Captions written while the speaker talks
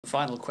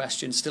Final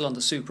question, still on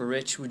the super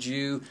rich. Would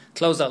you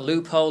close that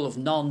loophole of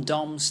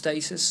non-dom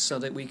status so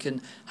that we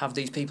can have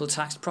these people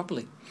taxed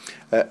properly?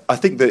 I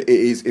think that it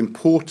is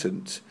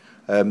important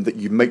that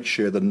you make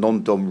sure the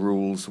non-dom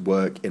rules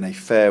work in a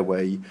fair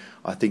way.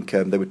 I think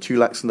they were too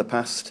lax in the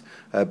past.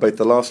 Both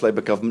the last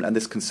Labour government and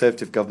this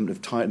Conservative government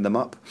have tightened them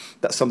up.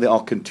 That's something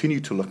I'll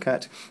continue to look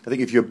at. I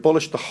think if you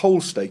abolish the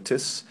whole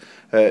status,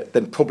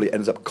 then probably it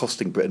ends up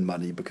costing Britain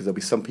money, because there'll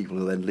be some people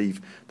who then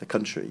leave the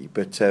country.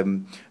 But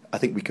I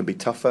think we can be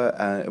tougher,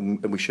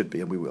 and we should be,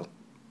 and we will.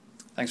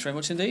 Thanks very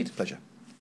much indeed. Pleasure.